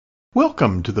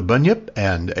Welcome to the Bunyip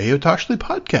and Ayotoshli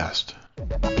podcast.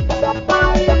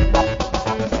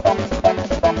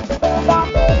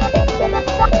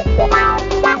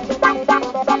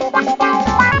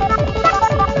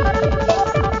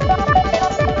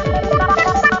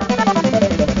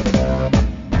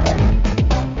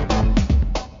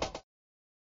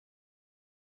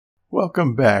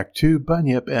 Welcome back to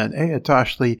Bunyip and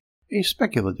Ayotoshli, a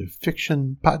speculative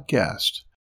fiction podcast.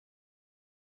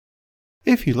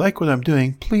 If you like what I'm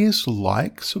doing, please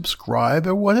like, subscribe,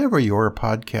 or whatever your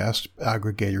podcast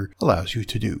aggregator allows you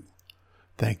to do.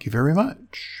 Thank you very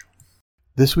much.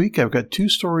 This week I've got two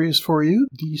stories for you.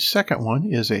 The second one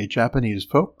is a Japanese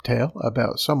folk tale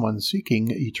about someone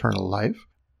seeking eternal life.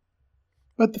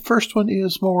 But the first one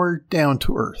is more down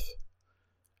to earth.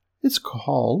 It's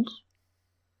called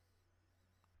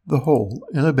The Hole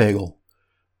in a Bagel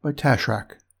by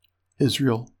Tashrak,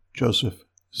 Israel Joseph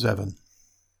Zevin.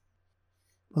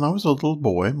 When I was a little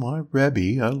boy, my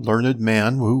Rebbe, a learned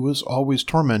man who was always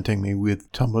tormenting me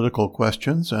with Talmudical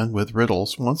questions and with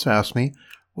riddles, once asked me,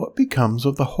 what becomes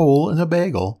of the hole in a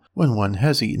bagel when one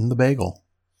has eaten the bagel?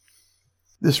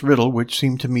 This riddle, which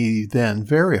seemed to me then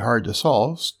very hard to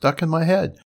solve, stuck in my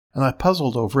head, and I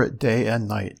puzzled over it day and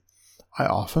night. I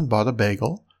often bought a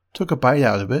bagel, took a bite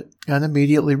out of it, and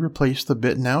immediately replaced the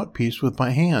bitten-out piece with my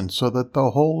hand so that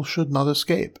the hole should not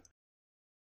escape.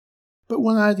 But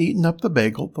when I'd eaten up the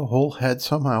bagel, the hole had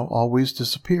somehow always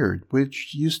disappeared,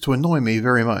 which used to annoy me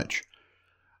very much.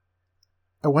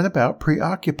 I went about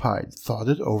preoccupied, thought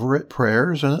it over at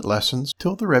prayers and at lessons,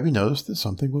 till the Rebbe noticed that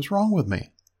something was wrong with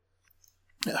me.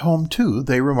 At home, too,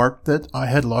 they remarked that I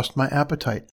had lost my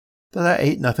appetite, that I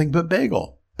ate nothing but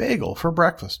bagel. Bagel for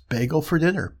breakfast, bagel for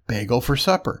dinner, bagel for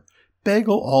supper,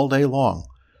 bagel all day long.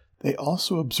 They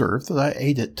also observed that I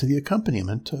ate it to the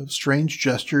accompaniment of strange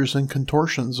gestures and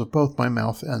contortions of both my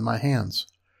mouth and my hands.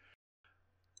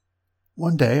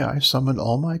 One day I summoned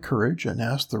all my courage and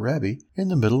asked the Rebbe, in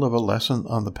the middle of a lesson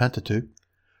on the Pentateuch,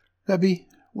 Rebbe,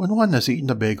 when one has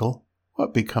eaten a bagel,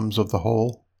 what becomes of the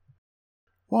hole?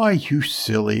 Why, you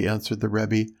silly, answered the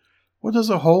Rebbe. What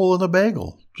is a hole in a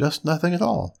bagel? Just nothing at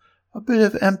all. A bit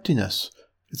of emptiness.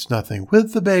 It's nothing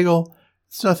with the bagel.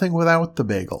 It's nothing without the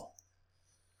bagel.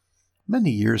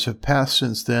 Many years have passed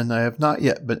since then. I have not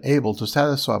yet been able to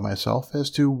satisfy myself as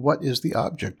to what is the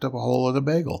object of a hole in a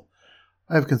bagel.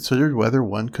 I have considered whether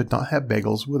one could not have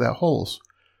bagels without holes.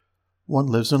 One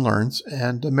lives and learns,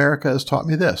 and America has taught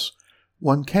me this.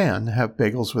 One can have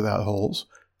bagels without holes,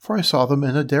 for I saw them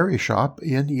in a dairy shop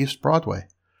in East Broadway.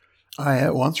 I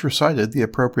at once recited the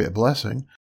appropriate blessing,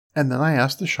 and then I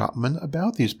asked the shopman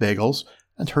about these bagels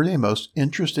and heard a most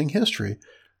interesting history,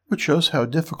 which shows how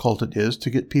difficult it is to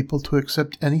get people to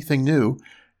accept anything new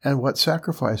and what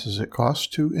sacrifices it costs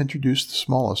to introduce the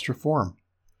smallest reform.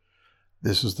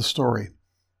 This is the story.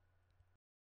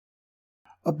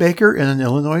 A baker in an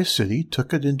Illinois city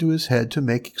took it into his head to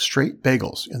make straight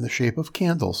bagels in the shape of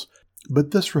candles,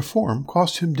 but this reform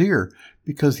cost him dear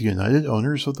because the united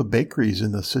owners of the bakeries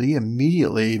in the city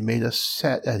immediately made a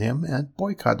set at him and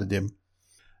boycotted him.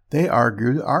 They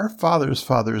argued, our fathers'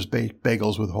 baked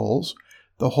bagels with holes.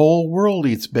 The whole world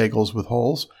eats bagels with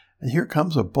holes, and here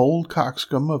comes a bold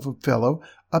coxcomb of a fellow,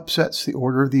 upsets the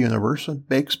order of the universe, and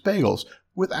bakes bagels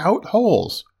without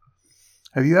holes.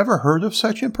 Have you ever heard of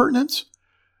such impertinence?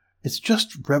 It's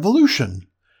just revolution.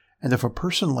 And if a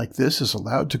person like this is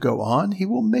allowed to go on, he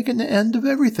will make an end of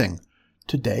everything.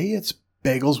 Today it's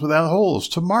bagels without holes.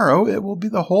 Tomorrow it will be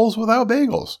the holes without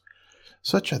bagels.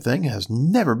 Such a thing has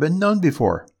never been known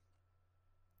before.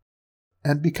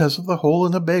 And because of the hole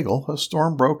in a bagel, a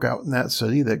storm broke out in that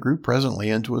city that grew presently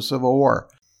into a civil war.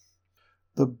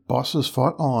 The bosses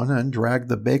fought on and dragged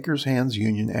the Bakers' Hands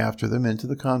Union after them into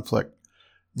the conflict.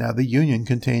 Now the union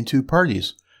contained two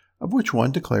parties, of which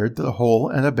one declared that a hole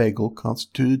and a bagel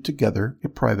constituted together a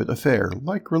private affair,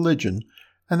 like religion,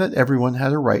 and that everyone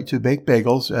had a right to bake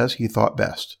bagels as he thought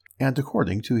best, and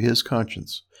according to his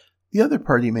conscience. The other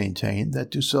party maintained that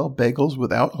to sell bagels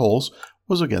without holes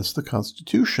was against the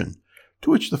Constitution, to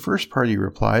which the first party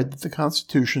replied that the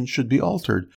Constitution should be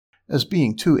altered, as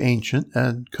being too ancient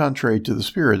and contrary to the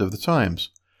spirit of the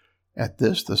times. At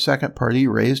this, the second party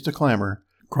raised a clamor,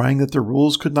 crying that the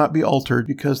rules could not be altered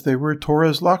because they were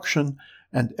Torah's Lakshan,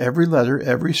 and every letter,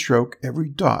 every stroke, every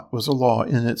dot was a law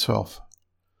in itself.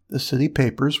 The city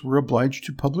papers were obliged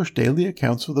to publish daily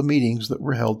accounts of the meetings that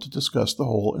were held to discuss the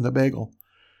hole in a bagel,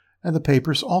 and the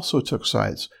papers also took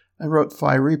sides and wrote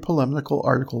fiery polemical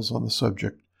articles on the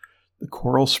subject. The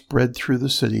quarrel spread through the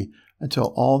city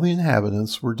until all the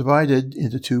inhabitants were divided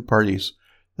into two parties,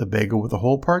 the bagel with a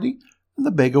hole party and the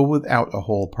bagel without a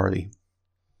hole party.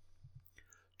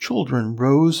 Children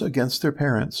rose against their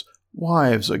parents,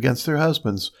 wives against their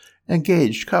husbands,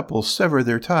 engaged couples severed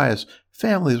their ties,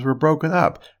 families were broken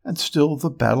up, and still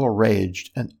the battle raged,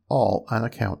 and all on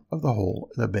account of the hole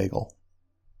in a bagel.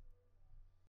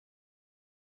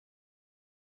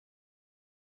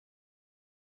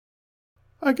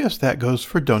 I guess that goes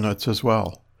for donuts as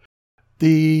well.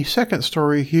 The second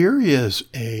story here is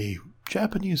a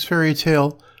Japanese fairy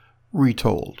tale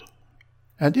retold,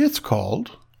 and it's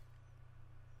called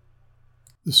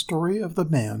The Story of the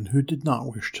Man Who Did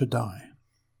Not Wish to Die.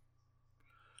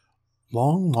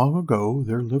 Long, long ago,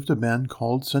 there lived a man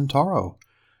called Sentaro.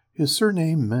 His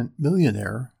surname meant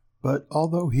millionaire, but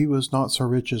although he was not so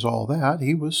rich as all that,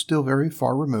 he was still very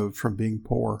far removed from being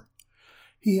poor.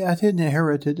 He had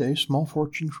inherited a small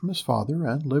fortune from his father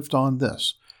and lived on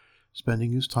this,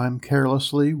 spending his time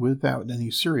carelessly without any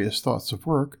serious thoughts of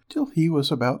work till he was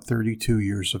about 32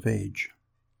 years of age.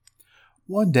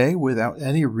 One day, without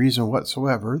any reason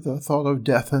whatsoever, the thought of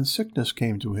death and sickness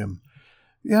came to him.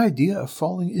 The idea of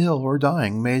falling ill or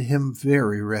dying made him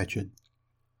very wretched.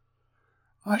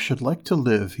 "I should like to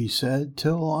live," he said,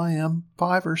 "till I am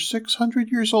 500 or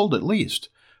 600 years old at least,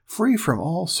 free from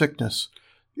all sickness.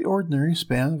 The ordinary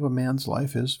span of a man's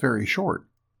life is very short."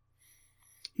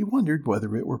 He wondered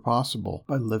whether it were possible,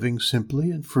 by living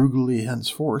simply and frugally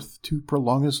henceforth, to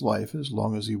prolong his life as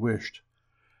long as he wished.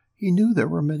 He knew there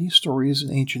were many stories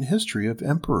in ancient history of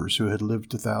emperors who had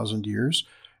lived 1,000 years,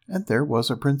 and there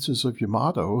was a princess of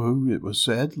Yamato who, it was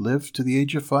said, lived to the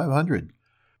age of 500.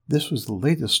 This was the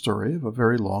latest story of a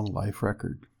very long life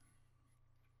record.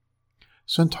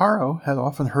 Sentaro had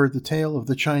often heard the tale of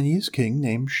the Chinese king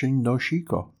named Shin no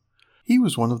Shiko. He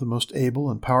was one of the most able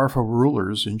and powerful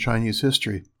rulers in Chinese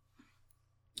history.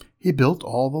 He built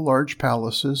all the large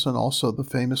palaces and also the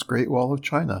famous Great Wall of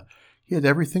China. He had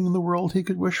everything in the world he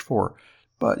could wish for,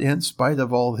 but in spite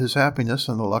of all his happiness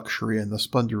and the luxury and the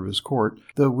splendor of his court,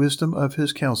 the wisdom of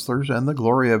his counselors and the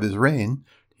glory of his reign,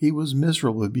 he was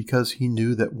miserable because he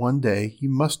knew that one day he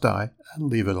must die and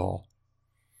leave it all.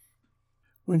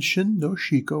 When Shin no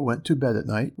Shiko went to bed at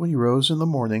night, when he rose in the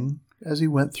morning, as he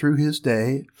went through his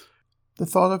day, the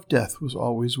thought of death was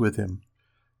always with him.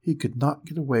 He could not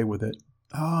get away with it.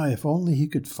 Ah, if only he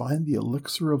could find the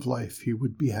elixir of life, he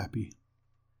would be happy.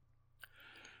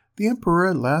 The emperor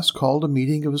at last called a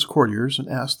meeting of his courtiers and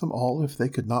asked them all if they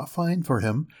could not find for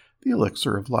him the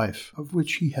elixir of life, of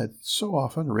which he had so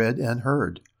often read and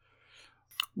heard.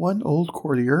 One old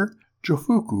courtier,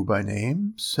 Jofuku by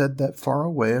name, said that far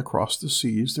away across the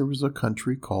seas there was a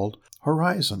country called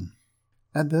Horizon,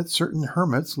 and that certain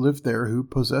hermits lived there who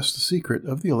possessed the secret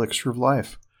of the elixir of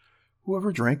life.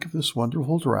 Whoever drank of this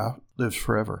wonderful draught lived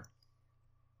forever.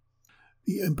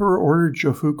 The emperor ordered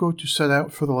Jofuku to set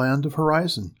out for the land of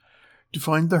Horizon, to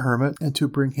find the hermit and to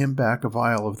bring him back a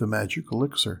vial of the magic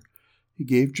elixir. He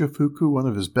gave Jofuku one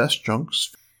of his best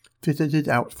junks, fitted it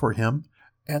out for him,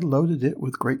 and loaded it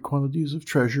with great quantities of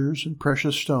treasures and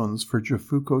precious stones for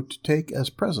Jofuku to take as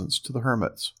presents to the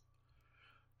hermits.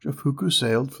 Jofuku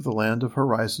sailed for the land of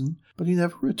Horizon, but he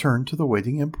never returned to the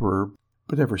waiting emperor.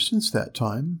 But ever since that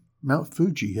time, Mount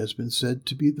Fuji has been said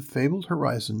to be the fabled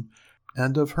horizon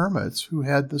and of hermits who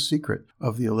had the secret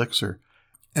of the elixir,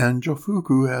 and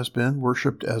Jofuku has been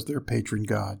worshipped as their patron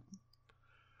god.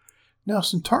 Now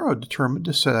Sentaro determined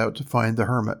to set out to find the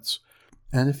hermits,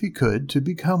 and if he could, to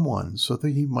become one, so that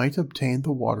he might obtain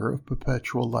the water of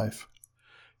perpetual life.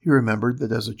 He remembered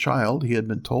that as a child he had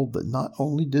been told that not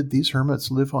only did these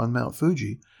hermits live on Mount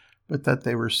Fuji, but that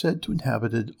they were said to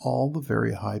inhabit all the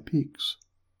very high peaks.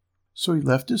 So he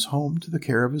left his home to the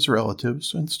care of his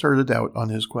relatives and started out on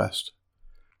his quest.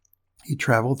 He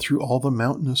traveled through all the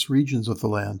mountainous regions of the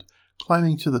land,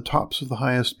 climbing to the tops of the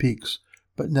highest peaks,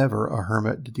 but never a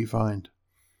hermit did he find.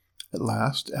 At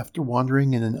last, after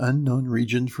wandering in an unknown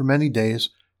region for many days,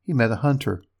 he met a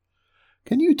hunter.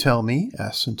 "Can you tell me,"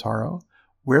 asked Sentaro,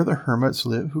 "where the hermits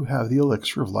live who have the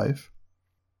elixir of life?"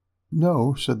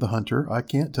 "No," said the hunter, "I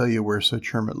can't tell you where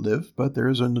such hermit lives, but there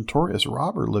is a notorious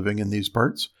robber living in these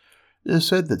parts. It is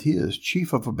said that he is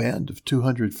chief of a band of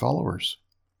 200 followers."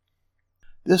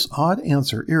 This odd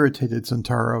answer irritated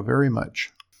Sentaro very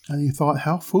much, and he thought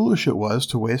how foolish it was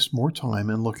to waste more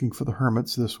time in looking for the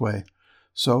hermits this way.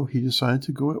 So he decided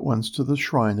to go at once to the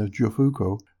shrine of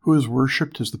Jofuku, who is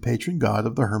worshipped as the patron god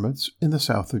of the hermits in the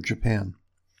south of Japan.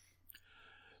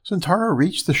 Sentaro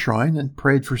reached the shrine and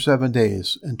prayed for 7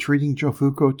 days, entreating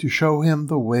Jofuku to show him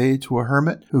the way to a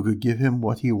hermit who could give him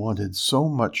what he wanted so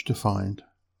much to find.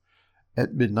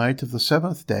 At midnight of the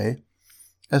 7th day,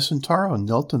 as Sentaro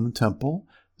knelt in the temple,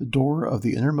 the door of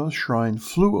the innermost shrine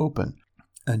flew open,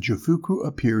 and Jofuku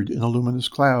appeared in a luminous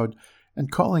cloud,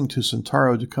 and calling to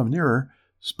Sentaro to come nearer,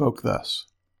 spoke thus: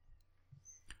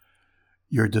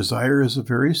 "Your desire is a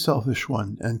very selfish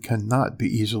one and cannot be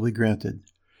easily granted.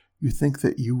 You think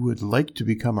that you would like to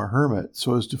become a hermit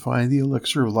so as to find the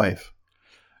elixir of life.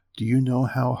 Do you know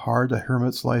how hard a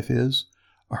hermit's life is?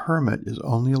 A hermit is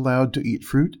only allowed to eat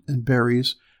fruit and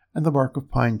berries and the bark of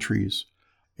pine trees.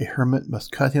 A hermit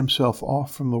must cut himself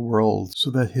off from the world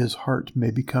so that his heart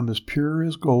may become as pure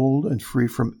as gold and free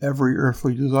from every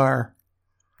earthly desire.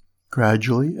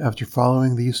 Gradually, after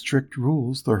following these strict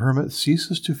rules, the hermit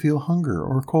ceases to feel hunger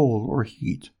or cold or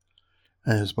heat,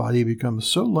 and his body becomes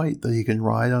so light that he can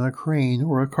ride on a crane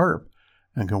or a carp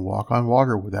and can walk on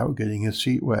water without getting his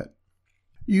feet wet.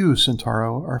 You,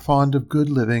 Sentaro, are fond of good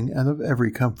living and of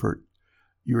every comfort.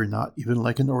 You are not even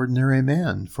like an ordinary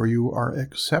man, for you are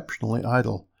exceptionally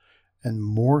idle and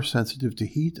more sensitive to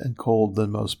heat and cold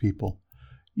than most people.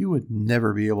 You would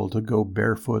never be able to go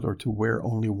barefoot or to wear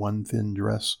only one thin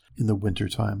dress in the winter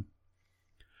time.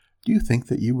 Do you think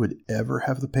that you would ever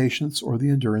have the patience or the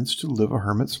endurance to live a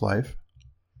hermit's life?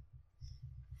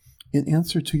 In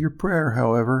answer to your prayer,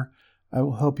 however, I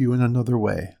will help you in another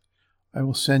way. I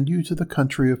will send you to the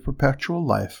country of perpetual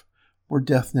life, where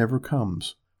death never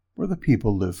comes, where the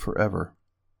people live forever."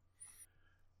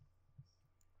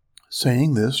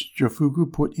 Saying this,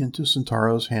 Jofugu put into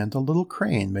Sentaro's hand a little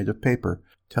crane made of paper,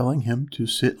 telling him to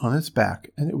sit on its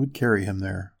back and it would carry him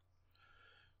there.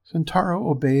 Sentaro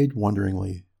obeyed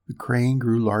wonderingly. The crane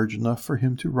grew large enough for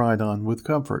him to ride on with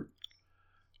comfort.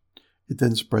 It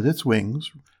then spread its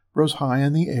wings, rose high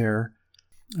in the air,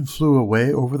 and flew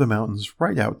away over the mountains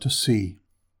right out to sea.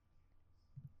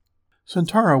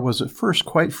 Sentaro was at first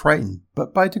quite frightened,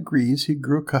 but by degrees he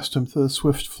grew accustomed to the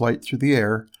swift flight through the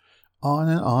air. On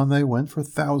and on they went for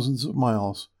thousands of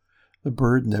miles. The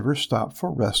bird never stopped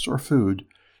for rest or food,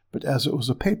 but as it was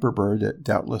a paper bird, it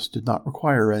doubtless did not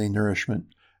require any nourishment,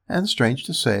 and strange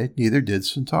to say, neither did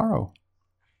Sentaro.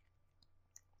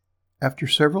 After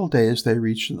several days they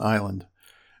reached an island.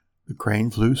 The crane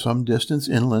flew some distance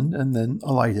inland and then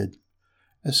alighted.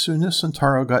 As soon as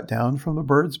Sentaro got down from the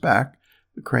bird's back,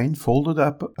 the crane folded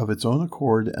up of its own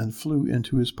accord and flew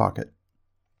into his pocket.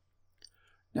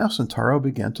 Now Sentaro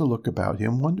began to look about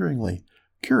him wonderingly,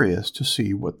 curious to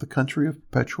see what the country of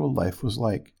perpetual life was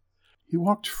like. He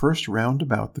walked first round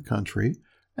about the country,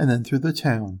 and then through the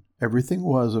town. Everything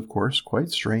was, of course,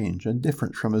 quite strange and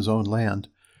different from his own land,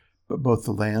 but both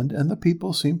the land and the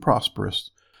people seemed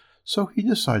prosperous, so he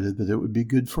decided that it would be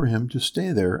good for him to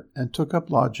stay there and took up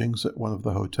lodgings at one of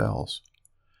the hotels.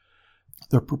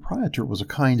 The proprietor was a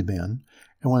kind man,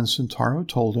 and when Sentaro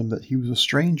told him that he was a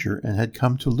stranger and had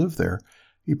come to live there,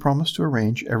 he promised to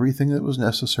arrange everything that was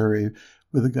necessary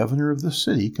with the governor of the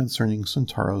city concerning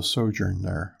Sentaro's sojourn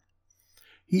there.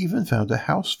 He even found a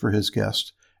house for his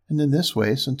guest, and in this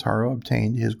way Sentaro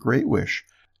obtained his great wish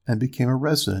and became a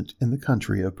resident in the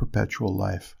country of perpetual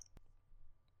life.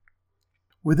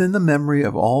 Within the memory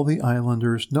of all the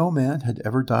islanders, no man had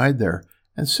ever died there,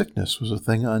 and sickness was a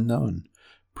thing unknown.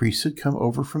 Priests had come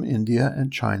over from India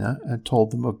and China and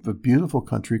told them of a beautiful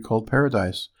country called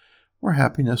Paradise, where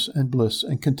happiness and bliss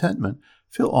and contentment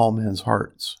fill all men's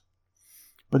hearts.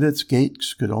 But its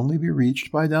gates could only be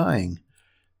reached by dying.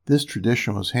 This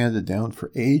tradition was handed down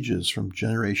for ages from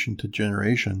generation to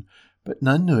generation, but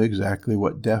none knew exactly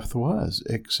what death was,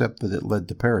 except that it led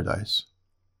to paradise.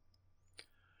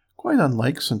 Quite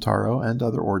unlike Sentaro and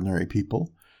other ordinary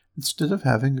people, instead of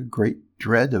having a great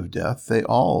dread of death, they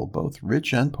all, both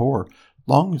rich and poor,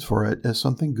 longed for it as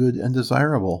something good and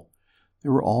desirable. They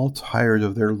were all tired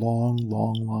of their long,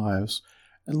 long lives,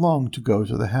 and longed to go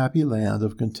to the happy land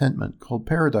of contentment called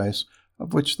Paradise,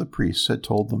 of which the priests had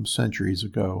told them centuries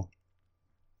ago.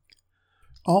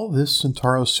 All this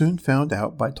Sentaro soon found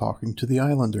out by talking to the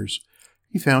islanders.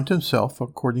 He found himself,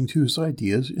 according to his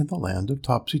ideas, in the land of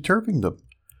topsy-turvydom.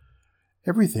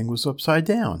 Everything was upside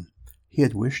down. He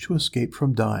had wished to escape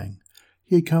from dying.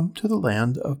 He had come to the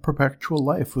land of perpetual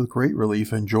life with great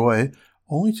relief and joy,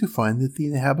 only to find that the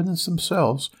inhabitants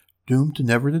themselves, doomed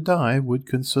never to die, would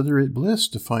consider it bliss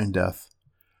to find death.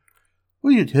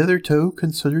 What he had hitherto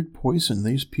considered poison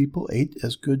these people ate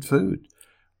as good food.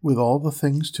 With all the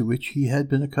things to which he had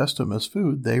been accustomed as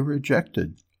food, they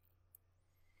rejected.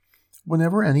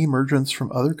 Whenever any merchants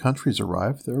from other countries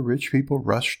arrived, the rich people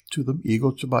rushed to them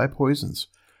eager to buy poisons.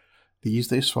 These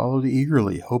they swallowed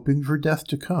eagerly, hoping for death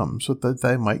to come so that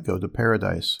they might go to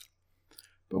paradise.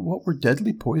 But what were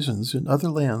deadly poisons in other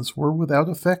lands were without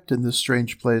effect in this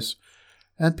strange place,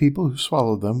 and people who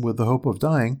swallowed them with the hope of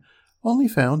dying only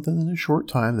found that in a short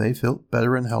time they felt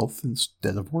better in health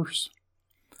instead of worse.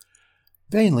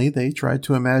 Vainly they tried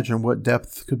to imagine what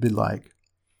death could be like.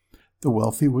 The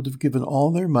wealthy would have given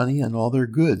all their money and all their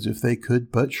goods if they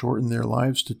could but shorten their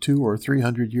lives to 200 or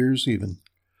 300 years even.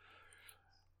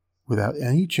 Without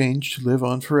any change to live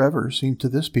on forever seemed to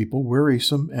this people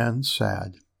wearisome and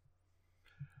sad.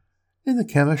 In the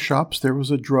chemist shops there was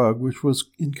a drug which was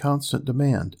in constant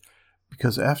demand,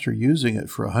 because after using it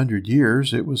for 100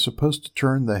 years it was supposed to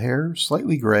turn the hair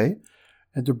slightly gray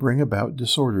and to bring about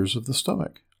disorders of the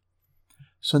stomach.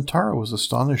 Sentaro was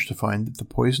astonished to find that the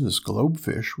poisonous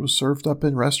globefish was served up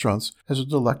in restaurants as a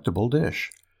delectable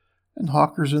dish, and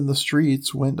hawkers in the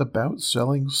streets went about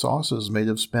selling sauces made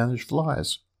of Spanish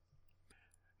flies.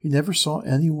 He never saw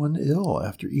anyone ill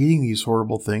after eating these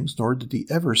horrible things, nor did he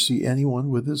ever see anyone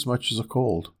with as much as a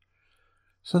cold.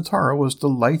 Sentaro was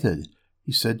delighted.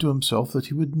 He said to himself that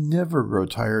he would never grow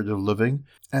tired of living,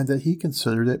 and that he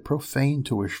considered it profane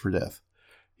to wish for death.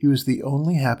 He was the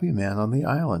only happy man on the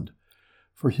island.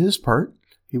 For his part,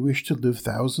 he wished to live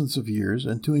thousands of years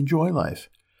and to enjoy life.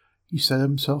 He set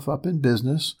himself up in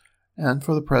business, and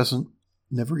for the present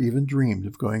never even dreamed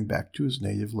of going back to his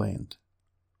native land.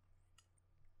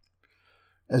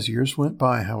 As years went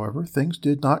by, however, things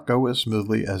did not go as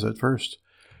smoothly as at first.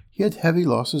 He had heavy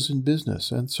losses in business,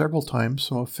 and several times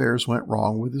some affairs went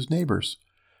wrong with his neighbors.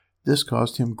 This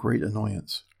caused him great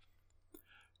annoyance.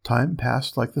 Time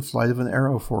passed like the flight of an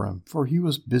arrow for him, for he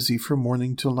was busy from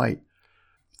morning till night.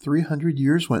 300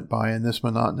 years went by in this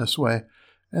monotonous way,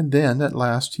 and then at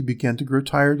last he began to grow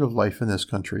tired of life in this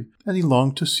country, and he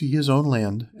longed to see his own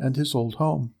land and his old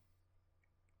home.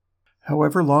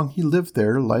 However long he lived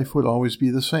there, life would always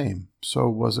be the same, so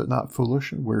was it not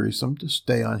foolish and wearisome to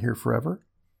stay on here forever?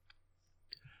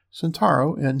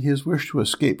 Sentaro, in his wish to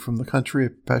escape from the country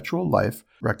of perpetual life,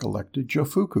 recollected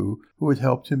Jofuku, who had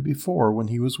helped him before when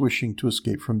he was wishing to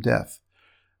escape from death,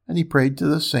 and he prayed to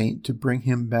the saint to bring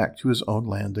him back to his own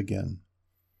land again.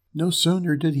 No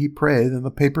sooner did he pray than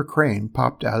the paper crane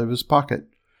popped out of his pocket.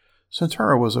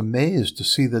 Sentaro was amazed to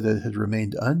see that it had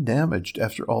remained undamaged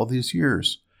after all these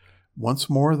years. Once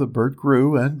more the bird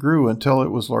grew and grew until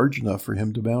it was large enough for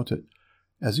him to mount it.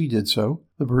 As he did so,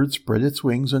 the bird spread its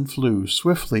wings and flew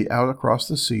swiftly out across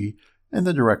the sea in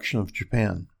the direction of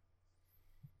Japan.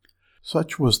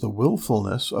 Such was the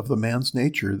willfulness of the man's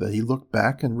nature that he looked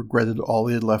back and regretted all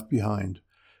he had left behind.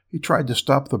 He tried to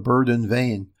stop the bird in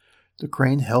vain. The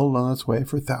crane held on its way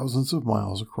for thousands of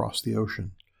miles across the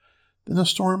ocean. Then a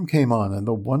storm came on, and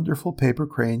the wonderful paper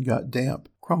crane got damp,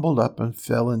 crumbled up, and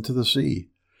fell into the sea.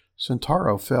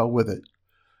 Sentaro fell with it.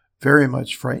 Very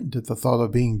much frightened at the thought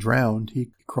of being drowned,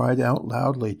 he cried out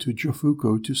loudly to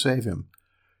Jofuku to save him.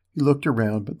 He looked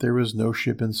around, but there was no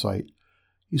ship in sight.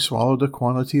 He swallowed a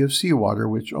quantity of sea-water,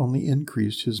 which only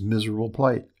increased his miserable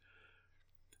plight.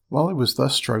 While he was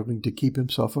thus struggling to keep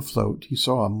himself afloat, he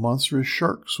saw a monstrous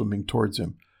shark swimming towards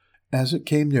him. As it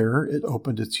came nearer, it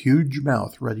opened its huge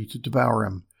mouth, ready to devour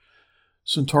him.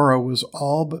 Sentaro was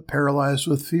all but paralyzed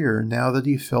with fear now that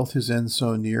he felt his end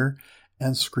so near,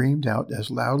 and screamed out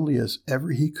as loudly as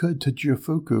ever he could to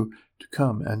Jofuku to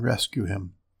come and rescue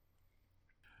him.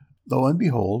 Lo and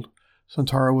behold,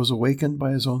 Sentaro was awakened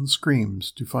by his own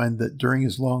screams to find that during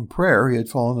his long prayer he had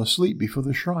fallen asleep before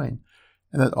the shrine,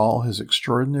 and that all his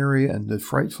extraordinary and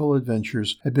frightful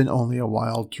adventures had been only a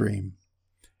wild dream.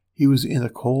 He was in a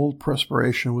cold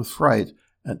perspiration with fright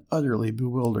and utterly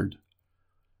bewildered.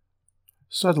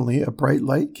 Suddenly a bright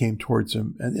light came towards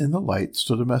him, and in the light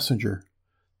stood a messenger.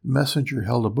 The messenger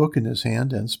held a book in his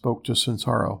hand and spoke to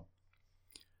Sentaro.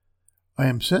 "I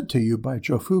am sent to you by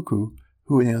Jofuku,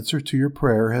 who in answer to your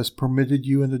prayer has permitted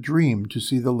you in a dream to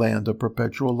see the land of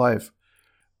perpetual life.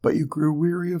 But you grew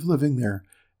weary of living there,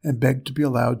 and begged to be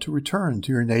allowed to return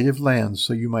to your native land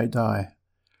so you might die.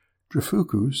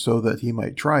 Jofuku, so that he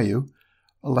might try you,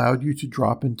 allowed you to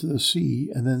drop into the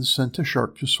sea and then sent a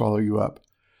shark to swallow you up.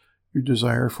 Your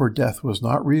desire for death was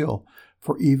not real,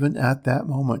 for even at that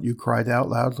moment you cried out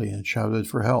loudly and shouted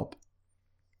for help.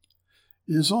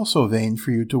 It is also vain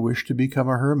for you to wish to become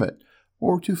a hermit,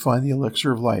 or to find the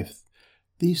elixir of life.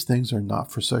 These things are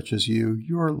not for such as you.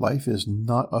 Your life is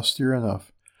not austere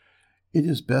enough. It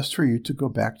is best for you to go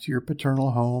back to your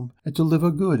paternal home and to live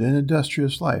a good and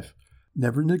industrious life.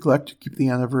 Never neglect to keep the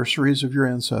anniversaries of your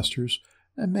ancestors,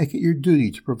 and make it your duty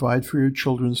to provide for your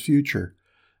children's future.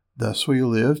 Thus will you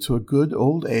live to a good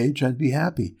old age and be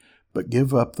happy, but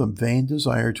give up the vain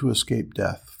desire to escape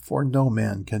death, for no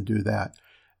man can do that.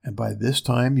 And by this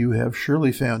time you have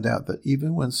surely found out that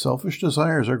even when selfish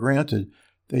desires are granted,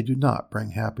 they do not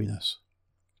bring happiness.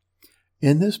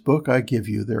 In this book I give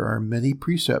you, there are many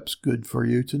precepts good for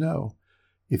you to know.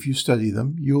 If you study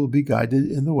them, you will be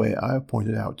guided in the way I have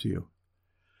pointed out to you."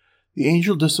 The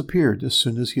angel disappeared as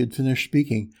soon as he had finished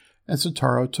speaking, and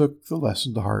Sentaro took the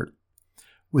lesson to heart.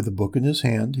 With the book in his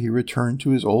hand, he returned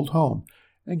to his old home,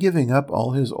 and giving up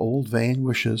all his old vain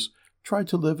wishes, tried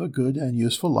to live a good and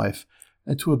useful life,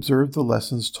 and to observe the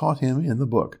lessons taught him in the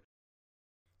book.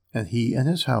 And he and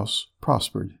his house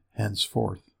prospered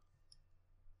henceforth.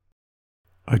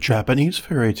 A Japanese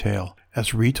fairy tale,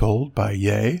 as retold by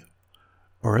Yae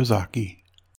Orizaki.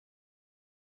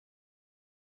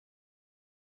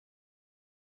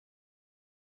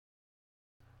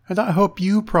 And I hope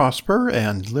you prosper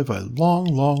and live a long,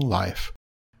 long life.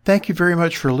 Thank you very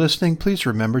much for listening. Please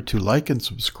remember to like and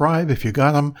subscribe if you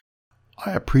got them.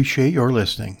 I appreciate your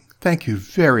listening. Thank you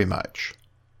very much.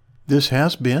 This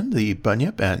has been the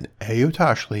Bunyip and Ayo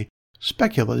Tashley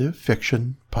Speculative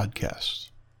Fiction Podcast.